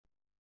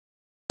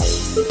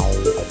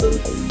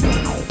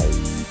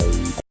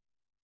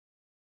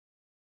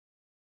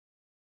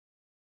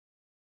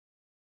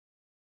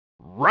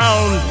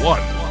Round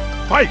one,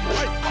 fight!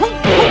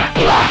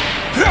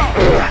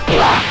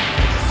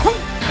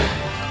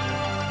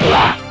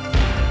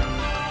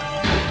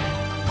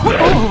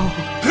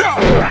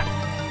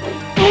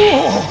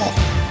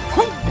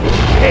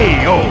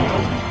 KO!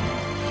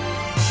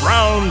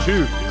 Round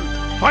two,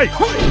 fight!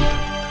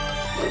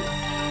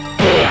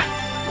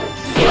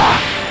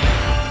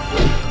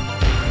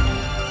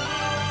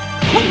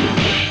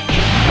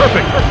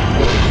 Perfect!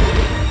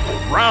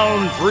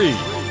 Round three,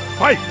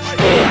 fight!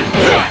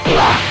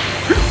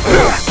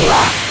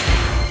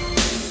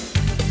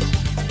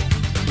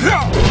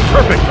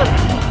 Perfect!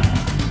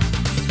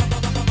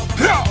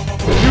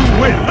 You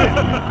win!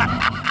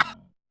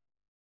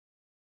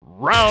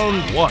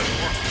 Round one,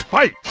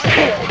 fight!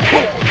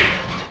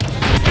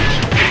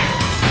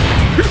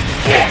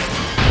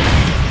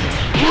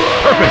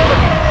 Perfect!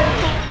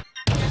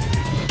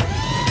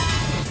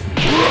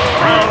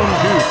 Round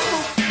two,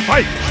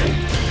 fight!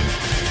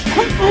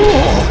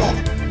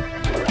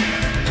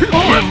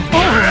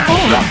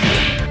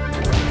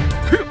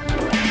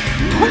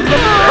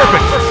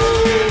 Perfect!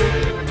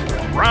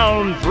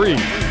 Round three,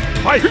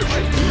 fight!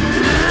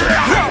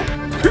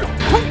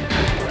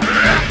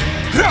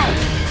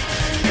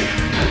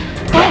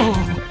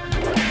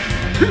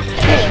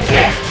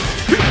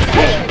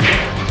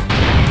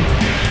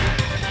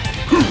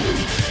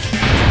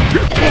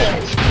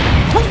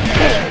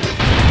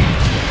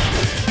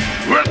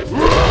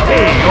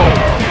 KO!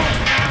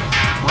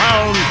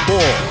 Round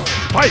four,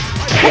 fight!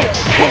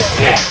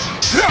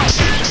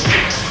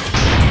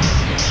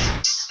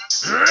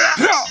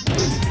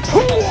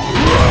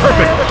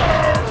 Perfect!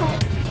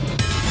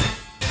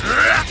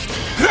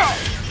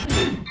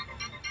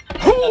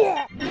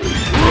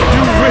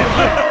 You win!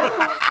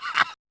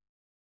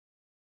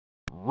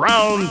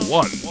 Round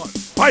one,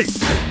 fight!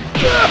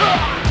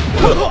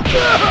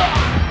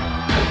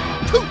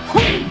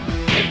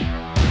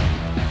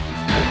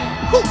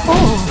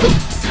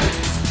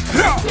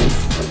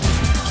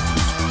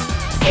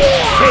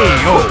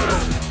 KO!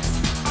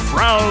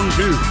 Round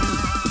two,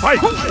 fight!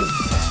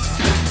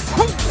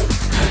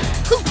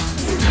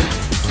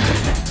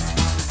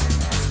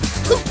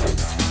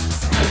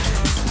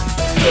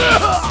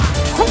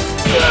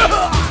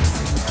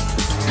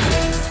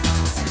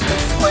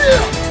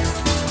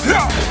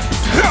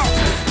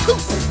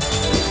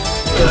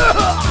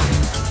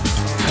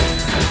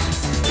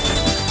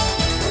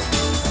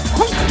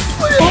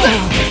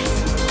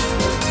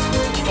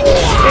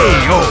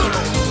 KO!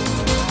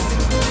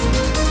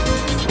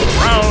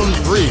 Round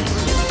three,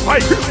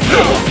 fight!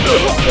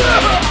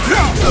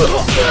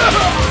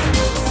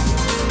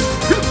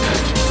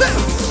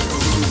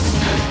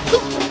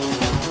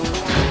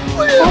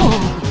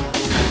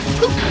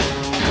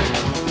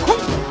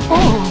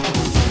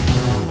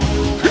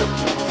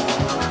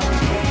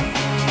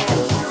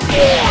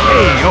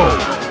 KO!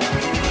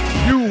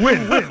 You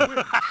win!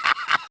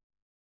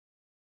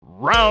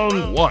 Round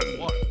one,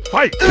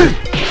 fight!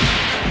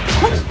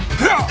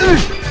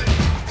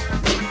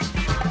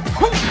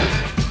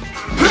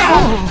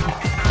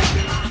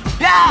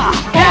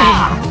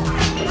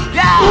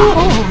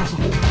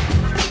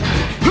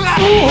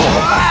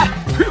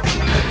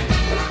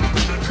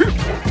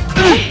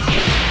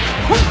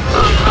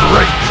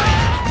 Great!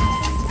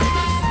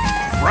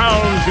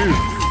 Round two,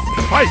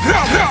 fight!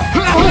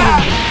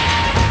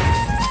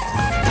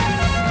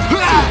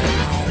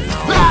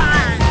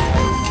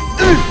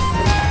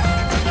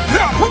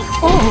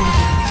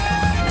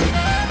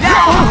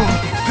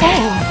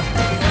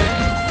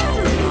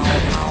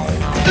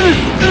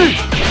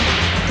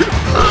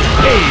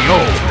 KO!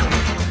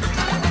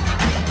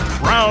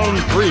 Round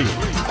three,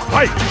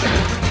 fight!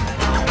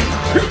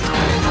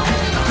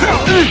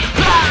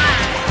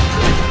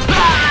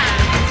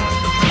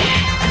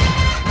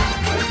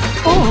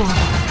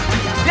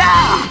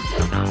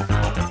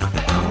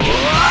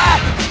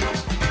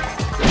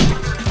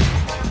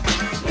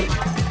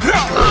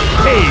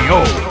 KO!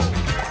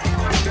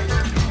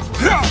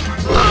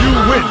 You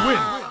win!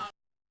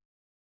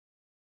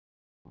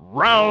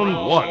 Round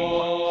one,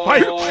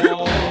 fight!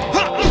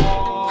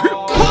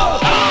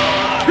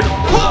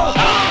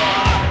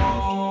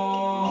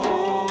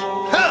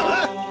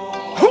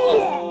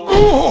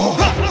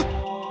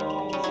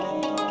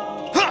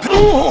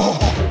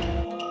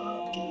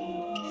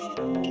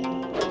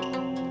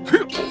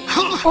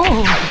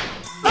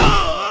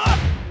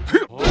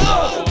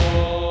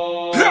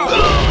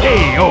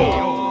 KO!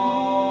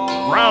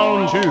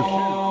 Round two,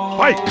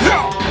 fight!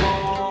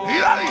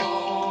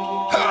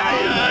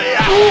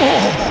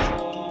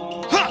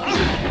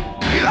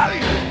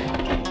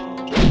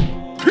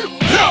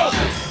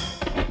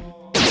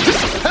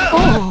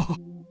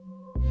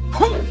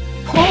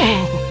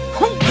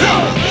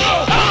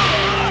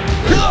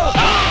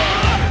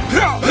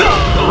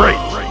 Great!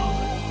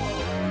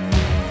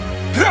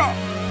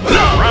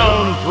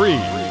 Round three,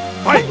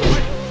 fight!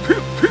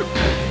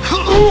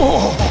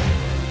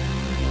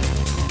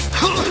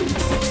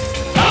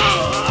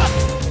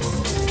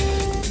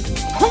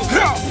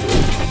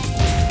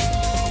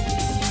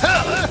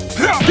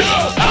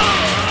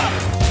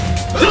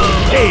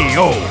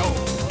 KO!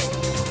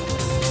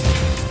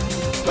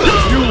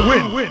 You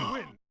win!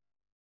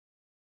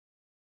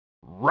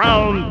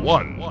 Round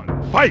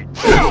 1. Fight!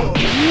 KO!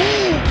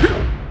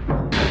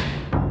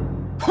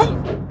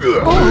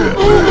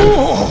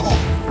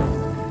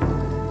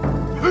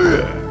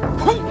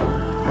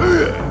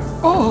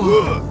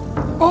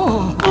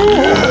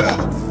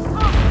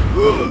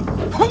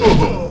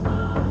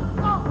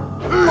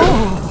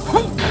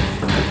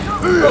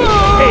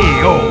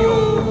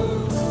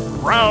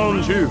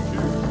 Round 2.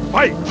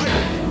 Fight!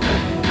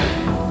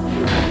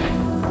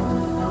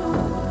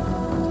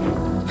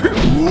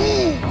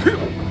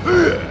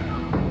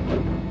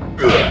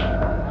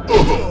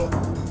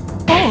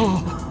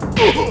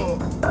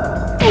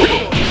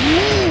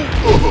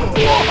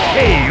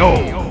 KO!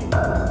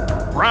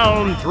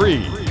 Round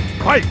 3.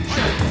 Fight!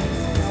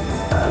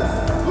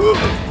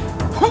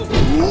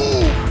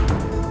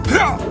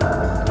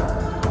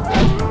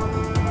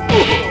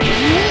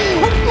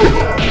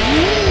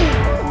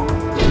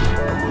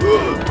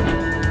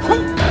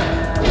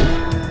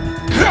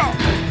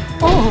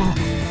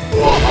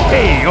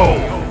 KO!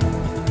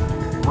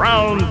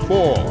 Round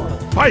 4.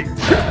 Fight!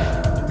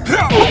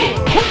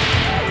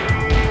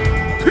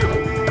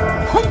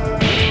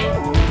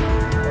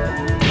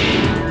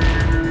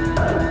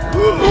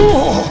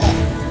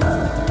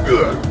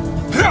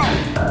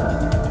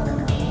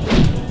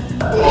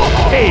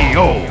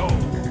 KO!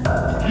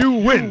 You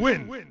win!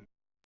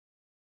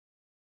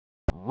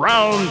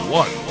 Round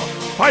 1.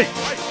 Fight!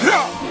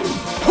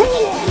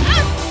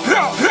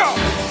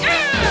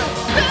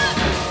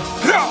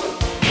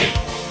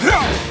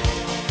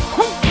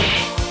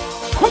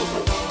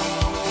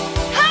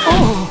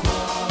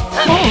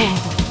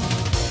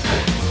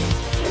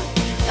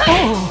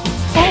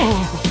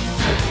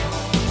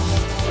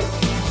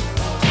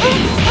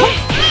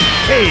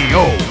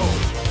 KO!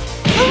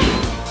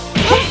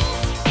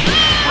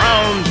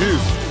 Round 2.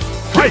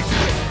 Fight!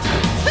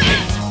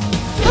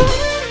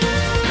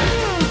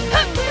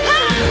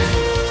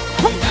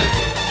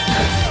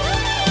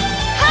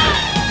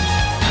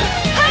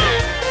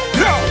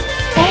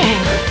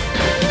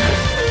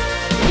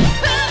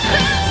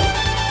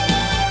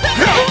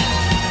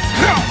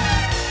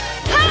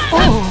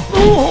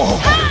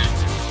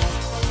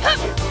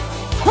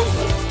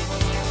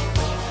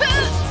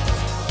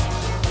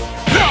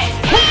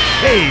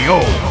 KO!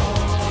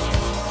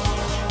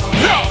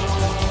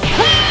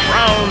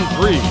 Round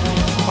 3.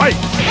 Fight!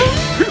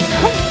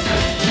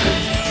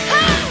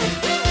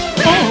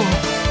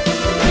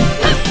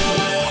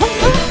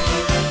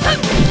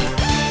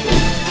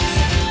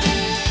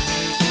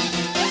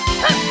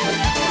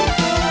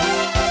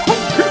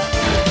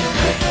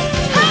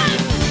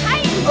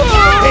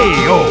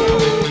 KO!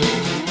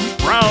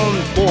 Round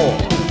 4.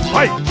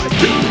 Fight!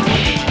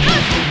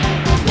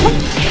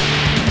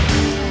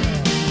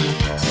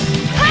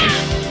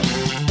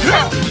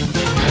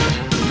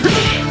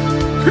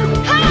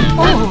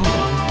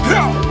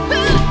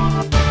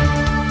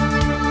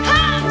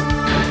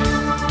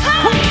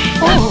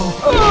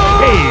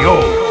 KO!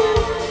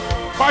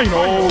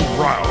 Final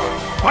round.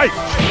 Fight!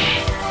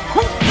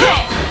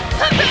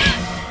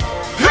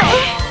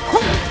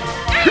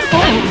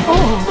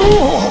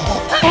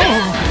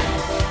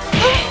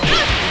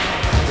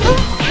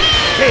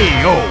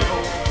 KO!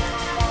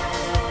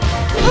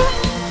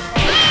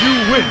 You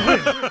win!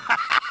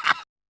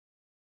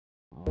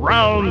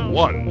 Round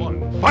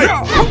 1. Fight!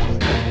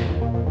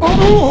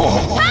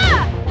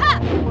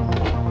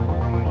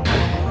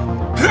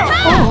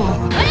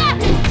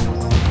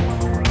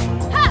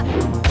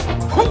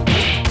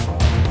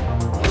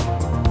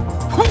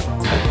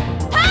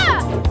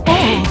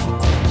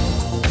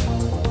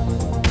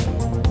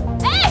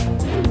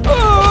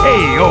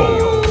 KO!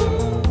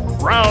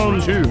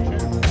 Round 2.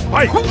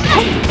 Fight!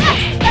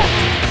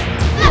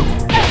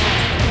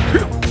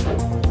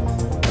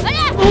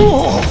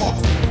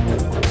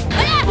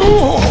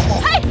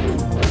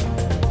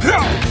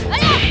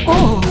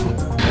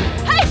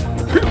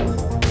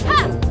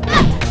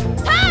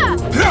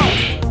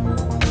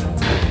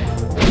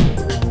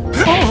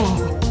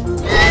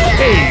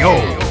 KO!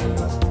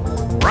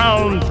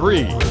 Round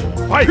 3.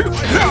 Fight!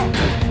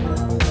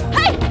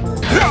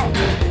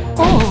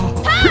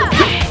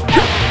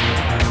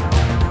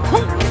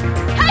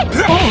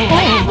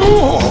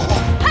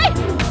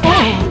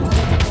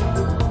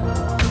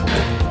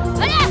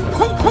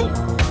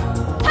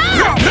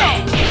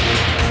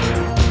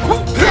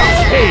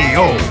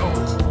 KO!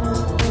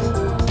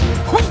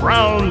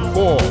 Round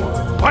 4.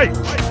 Fight!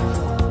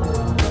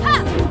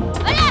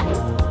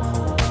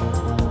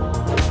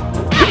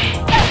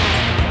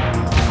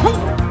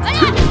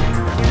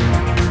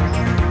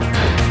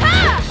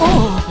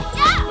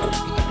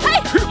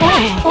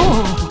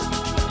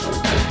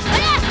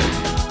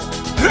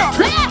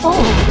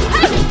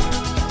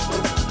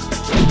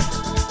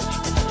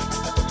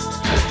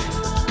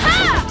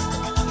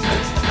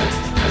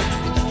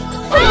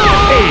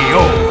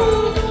 KO!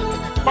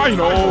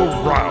 Final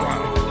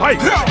round.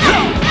 Fight!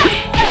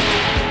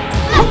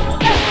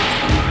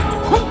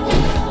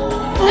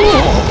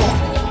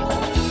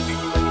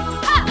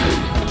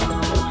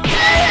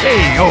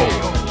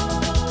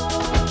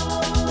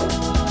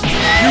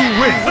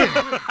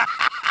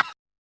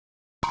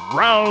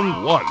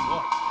 Round 1.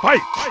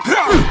 Fight!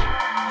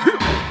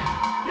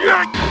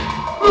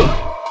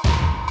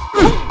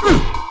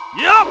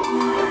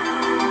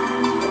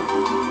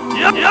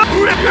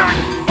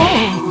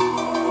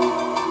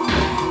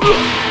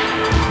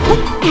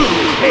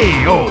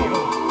 KO!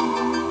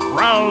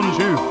 Round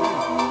 2.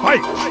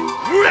 Fight!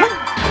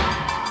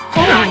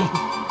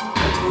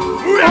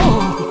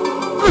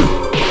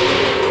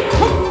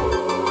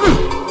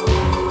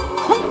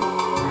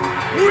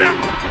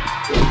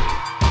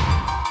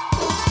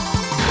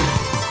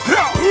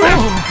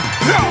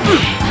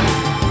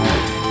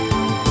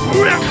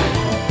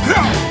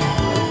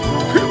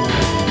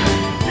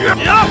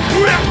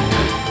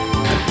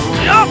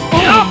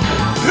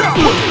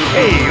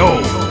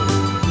 KO!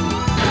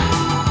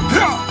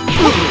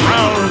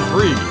 Round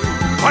 3.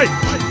 Fight!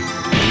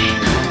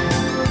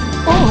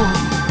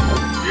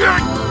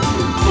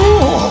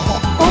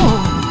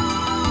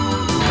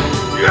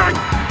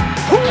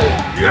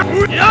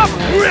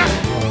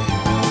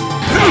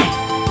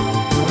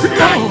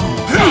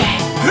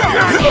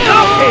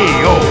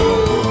 KO!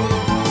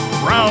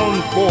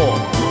 Round 4.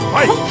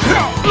 Fight!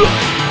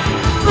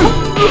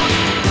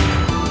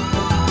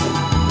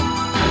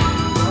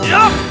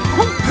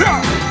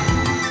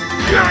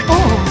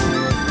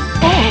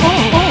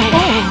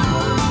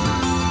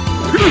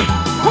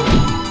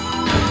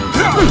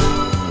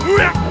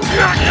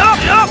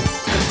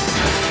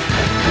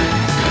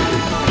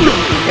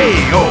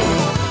 KO!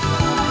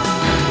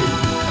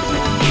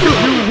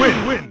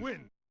 You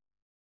win!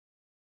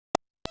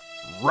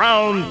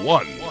 Round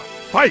 1.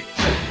 Fight!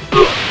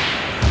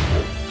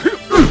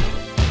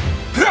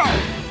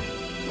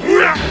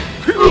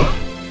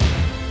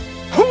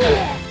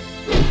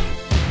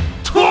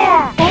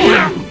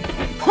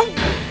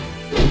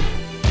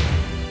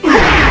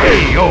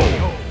 KO!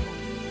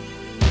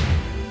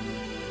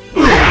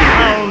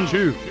 Round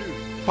 2.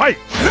 Fight!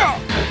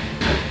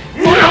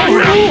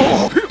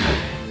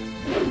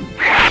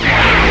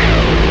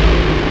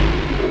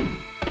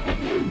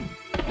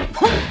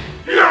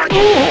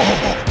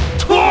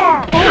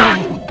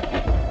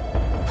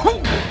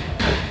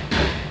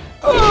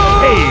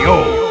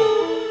 KO!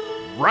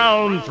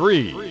 Round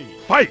 3.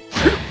 Fight!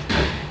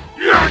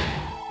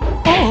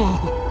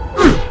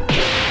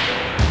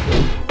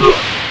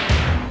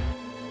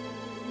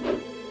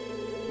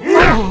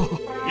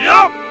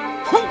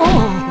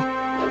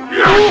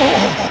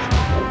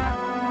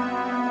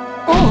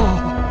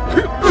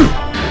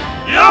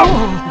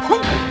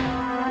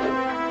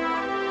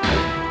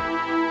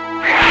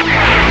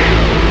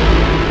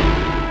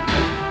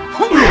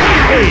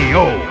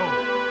 KO!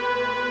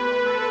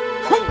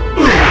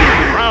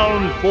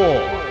 Round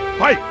 4.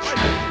 Fight!